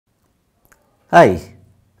Hi,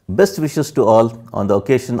 best wishes to all on the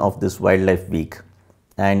occasion of this Wildlife Week.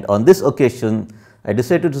 And on this occasion, I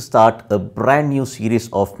decided to start a brand new series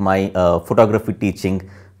of my photography teaching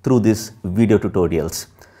through these video tutorials.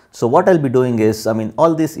 So what I'll be doing is,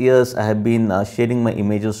 all these years I have been sharing my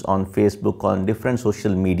images on Facebook, on different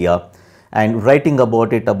social media, and writing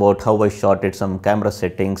about it, about how I shot it, some camera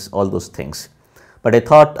settings, all those things. But I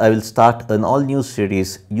thought I will start an all new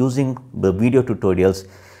series using the video tutorials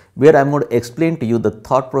where I'm going to explain to you the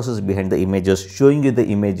thought process behind the images, showing you the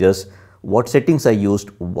images, what settings I used,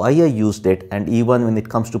 why I used it, and even when it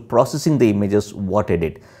comes to processing the images, what I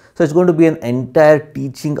did. So it's going to be an entire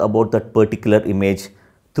teaching about that particular image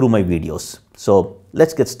through my videos. So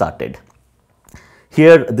let's get started.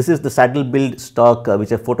 Here, this is the Saddle-Billed-Stork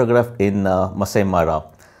which I photographed in Masai Mara.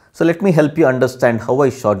 So let me help you understand how I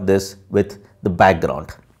shot this with the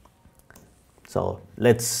background. So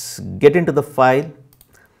let's get into the file.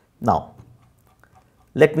 Now,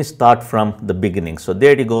 let me start from the beginning. So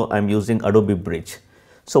there you go, I'm using Adobe Bridge.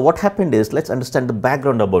 So what happened is, let's understand the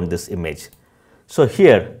background about this image. So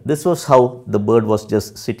here, this was how the bird was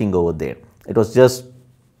just sitting over there. It was just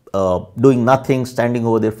doing nothing, standing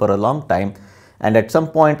over there for a long time. And at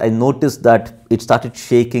some point, I noticed that it started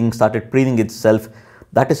shaking, started preening itself.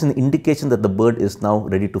 That is an indication that the bird is now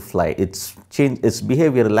ready to fly. It's changed its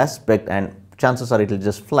behavioral aspect and chances are it will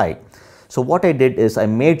just fly. So what I did is I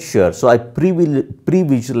made sure, so I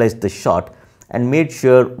pre-visualized the shot and made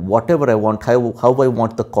sure whatever I want, how I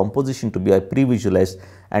want the composition to be, I pre-visualized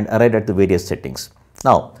and arrived at the various settings.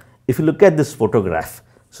 Now, if you look at this photograph,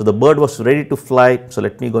 so the bird was ready to fly. So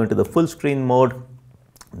let me go into the full screen mode.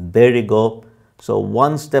 There you go. So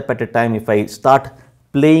one step at a time, if I start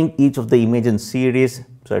playing each of the image in series,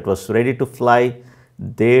 so it was ready to fly.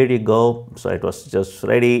 There you go. So it was just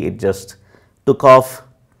ready. It just took off.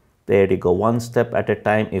 There you go, one step at a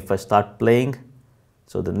time. If I start playing,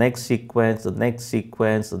 so the next sequence, the next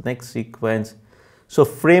sequence, the next sequence. So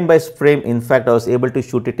frame by frame, in fact, I was able to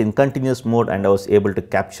shoot it in continuous mode and I was able to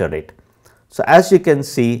capture it. So as you can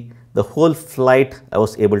see, the whole flight, I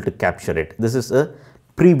was able to capture it. This is a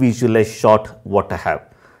pre-visualized shot what I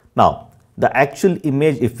have. Now, the actual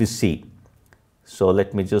image, if you see, so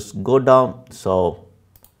let me just go down. So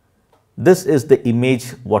this is the image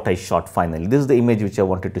what I shot finally. This is the image which I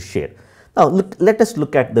wanted to share. Now let us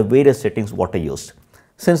look at the various settings what I used.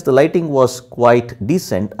 Since the lighting was quite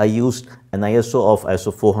decent, I used an ISO of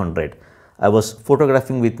ISO 400. I was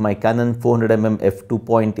photographing with my Canon 400mm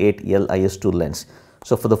f2.8 LIS2 lens.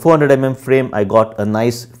 So for the 400mm frame, I got a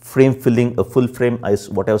nice frame filling, a full frame is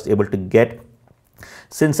what I was able to get.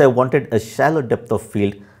 Since I wanted a shallow depth of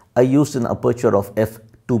field, I used an aperture of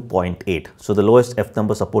f2.8, so the lowest f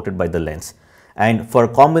number supported by the lens. And for a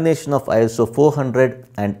combination of ISO 400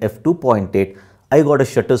 and f2.8, I got a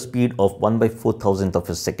shutter speed of 1/4000th of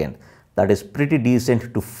a second. That is pretty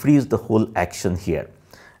decent to freeze the whole action here.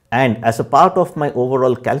 And as a part of my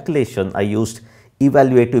overall calculation, I used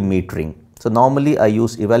evaluative metering. So normally I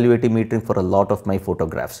use evaluative metering for a lot of my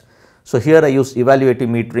photographs. So here I use evaluative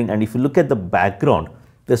metering, and if you look at the background,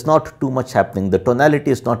 there's not too much happening. The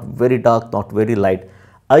tonality is not very dark, not very light.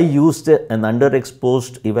 I used an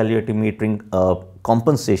underexposed evaluative metering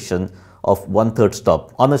compensation of 1/3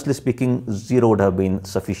 stop. Honestly speaking, 0 would have been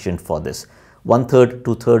sufficient for this. 1/3,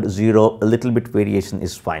 2/3, 0, a little bit variation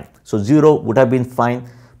is fine. So 0 would have been fine,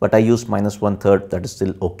 but I used -1/3, that is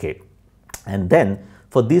still okay. And then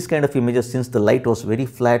for these kind of images, since the light was very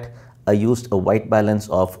flat, I used a white balance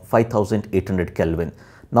of 5800 Kelvin.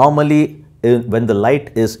 Normally, when the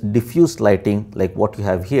light is diffuse lighting like what you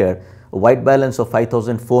have here, a white balance of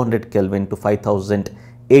 5400 Kelvin to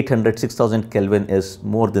 5800, 6000 Kelvin is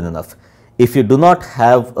more than enough. If you do not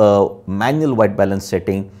have a manual white balance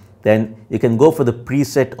setting, then you can go for the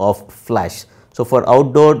preset of flash. So for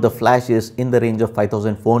outdoor, the flash is in the range of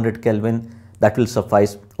 5400 Kelvin, that will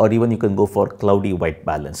suffice, or even you can go for cloudy white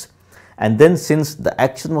balance. And then since the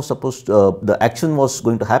action was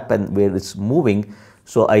going to happen where it's moving,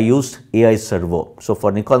 so I used AI servo. So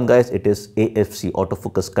for Nikon guys, it is AFC,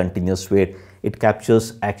 autofocus continuous, where it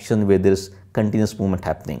captures action where there is continuous movement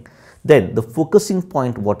happening. Then the focusing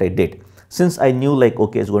point, what I did, since I knew like,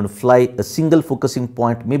 okay, it's going to fly, a single focusing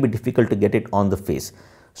point may be difficult to get it on the face.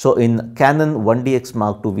 So in Canon 1DX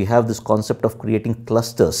Mark II, we have this concept of creating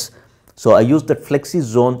clusters. So I used that flexi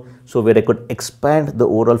zone, so where I could expand the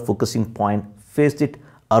overall focusing point, faced it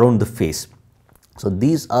around the face. So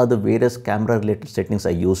these are the various camera related settings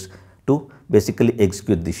I used to basically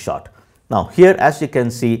execute this shot. Now here, as you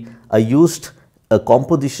can see, I used a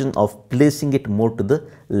composition of placing it more to the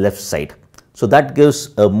left side. So that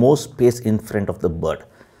gives more space in front of the bird.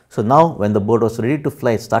 So now when the bird was ready to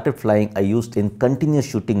fly, it started flying, I used in continuous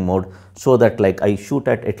shooting mode, so that like I shoot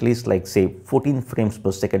at least like say 14 frames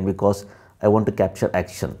per second, because I want to capture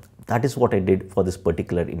action. That is what I did for this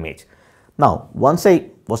particular image. Now once I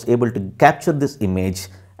was able to capture this image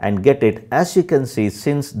and get it, as you can see,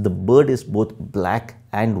 since the bird is both black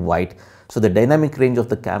and white, so the dynamic range of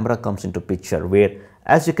the camera comes into picture, where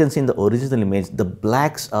as you can see in the original image, the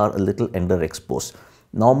blacks are a little underexposed.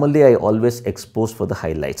 Normally I always expose for the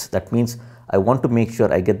highlights. That means I want to make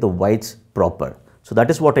sure I get the whites proper. So that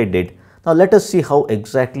is what I did. Now let us see how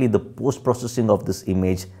exactly the post processing of this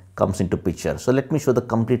image comes into picture. So let me show the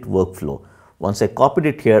complete workflow. Once I copied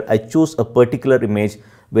it here, I choose a particular image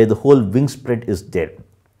where the whole wing spread is there,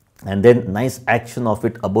 and then nice action of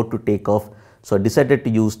it about to take off. So I decided to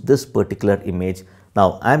use this particular image.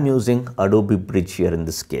 Now I am using Adobe Bridge here in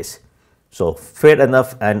this case. So fair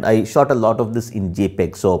enough, and I shot a lot of this in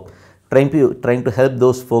JPEG. So trying to help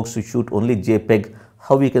those folks who shoot only JPEG,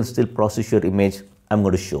 how you can still process your image, I'm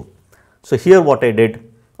going to show. So here what I did,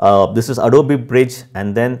 this is Adobe Bridge,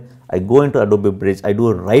 and then I go into Adobe Bridge, I do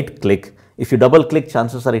a right click. If you double click,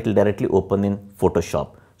 chances are it will directly open in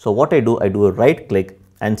Photoshop. So what I do a right click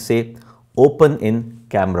and say open in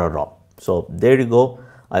Camera Raw. So there you go,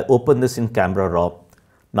 I open this in Camera Raw.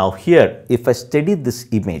 Now here, if I study this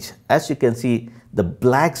image, as you can see, the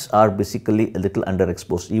blacks are basically a little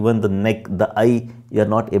underexposed. Even the neck, the eye, you are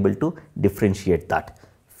not able to differentiate that.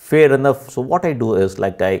 Fair enough. So what I do is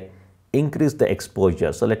like I increase the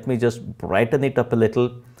exposure. So let me just brighten it up a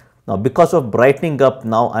little. Now because of brightening up,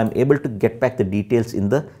 now I'm able to get back the details in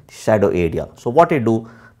the shadow area. So what I do,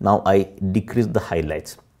 now I decrease the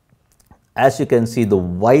highlights. As you can see, the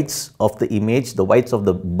whites of the image, the whites of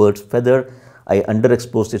the bird's feather, I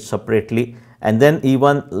underexposed it separately, and then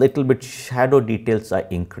even little bit shadow details I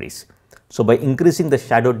increase. So by increasing the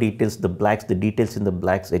shadow details, the blacks, the details in the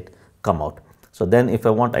blacks, it come out. So then if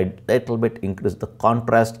I want, I little bit increase the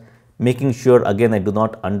contrast, making sure again I do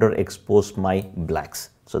not underexpose my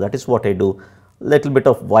blacks. So that is what I do. Little bit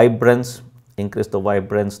of vibrance, increase the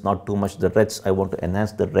vibrance, not too much the reds. I want to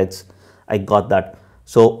enhance the reds. I got that.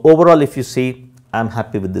 So overall, if you see, I'm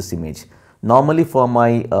happy with this image. Normally for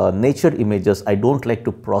my nature images, I don't like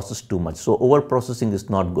to process too much. So over processing is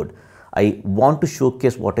not good. I want to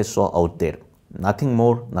showcase what I saw out there. Nothing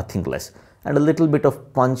more, nothing less. And a little bit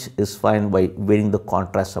of punch is fine by varying the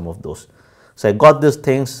contrast, some of those. So I got these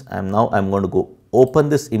things, and now I'm going to go open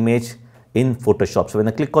this image in Photoshop. So when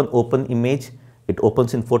I click on open image, it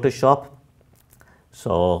opens in Photoshop.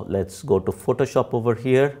 So let's go to Photoshop over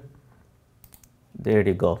here. There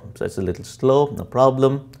you go. So it's a little slow, no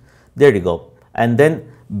problem. There you go. And then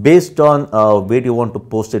based on where you want to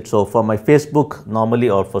post it. So for my Facebook normally,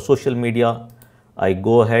 or for social media, I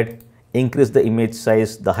go ahead, increase the image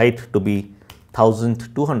size, the height to be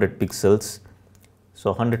 1200 pixels.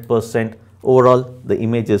 So 100%. Overall, the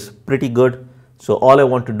image is pretty good. So all I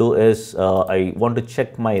want to do is I want to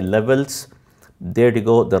check my levels. There you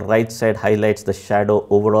go. The right side highlights the shadow.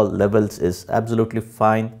 Overall levels is absolutely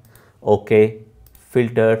fine. Okay.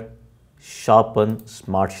 Filter, sharpen,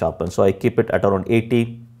 smart sharpen. So I keep it at around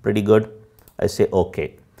 80, pretty good. I say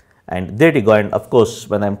okay. And there you go. And of course,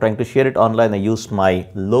 when I'm trying to share it online, I use my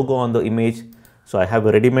logo on the image. So I have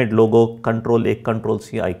a ready-made logo, Control A, Control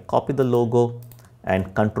C. I copy the logo,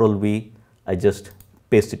 and Control V, I just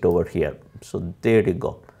paste it over here. So there you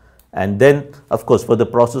go. And then of course, for the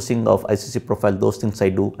processing of ICC profile, those things I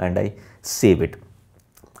do, and I save it.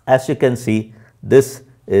 As you can see, this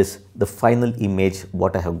is the final image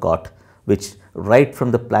what I have got, which right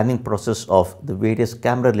from the planning process of the various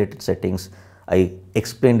camera related settings, I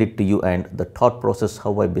explained it to you, and the thought process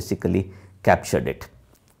how I basically captured it.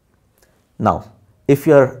 Now, if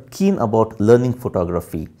you are keen about learning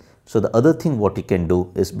photography, so the other thing what you can do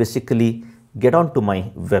is basically get onto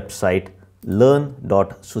my website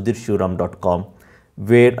learn.sudhirshivaram.com,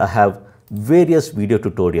 where I have various video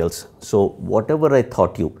tutorials. So whatever I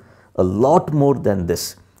taught you, a lot more than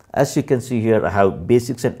this. As you can see here, I have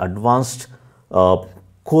basics and advanced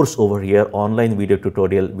course over here, online video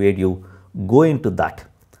tutorial, where you go into that.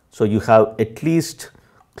 So you have at least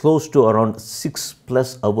close to around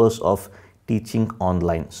 6+ hours of teaching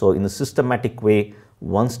online. So in a systematic way,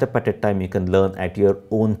 one step at a time, you can learn at your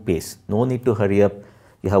own pace. No need to hurry up.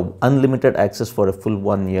 You have unlimited access for a full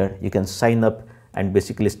 1 year. You can sign up and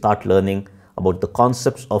basically start learning about the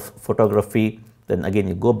concepts of photography. Then again,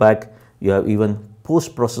 you go back, you have even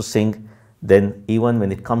post-processing. Then even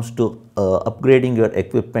when it comes to upgrading your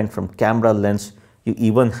equipment from camera lens, you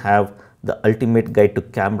even have the ultimate guide to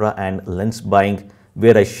camera and lens buying,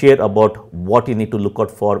 where I share about what you need to look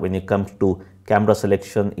out for when it comes to camera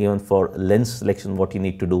selection, even for lens selection what you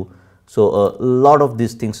need to do. So a lot of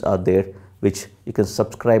these things are there which you can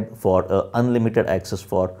subscribe for unlimited access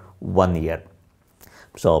for 1 year.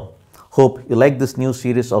 So hope you like this new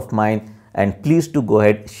series of mine, and please do go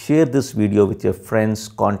ahead, share this video with your friends,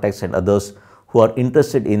 contacts and others who are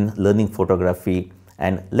interested in learning photography,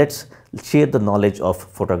 and let's share the knowledge of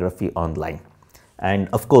photography online. And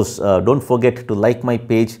of course, don't forget to like my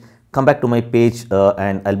page, come back to my page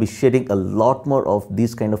and I'll be sharing a lot more of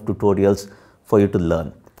these kind of tutorials for you to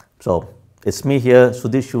learn. So it's me here,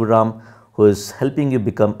 Sudhir Shivaram, who is helping you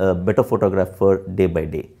become a better photographer day by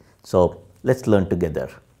day. So let's learn together.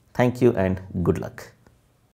 Thank you and good luck.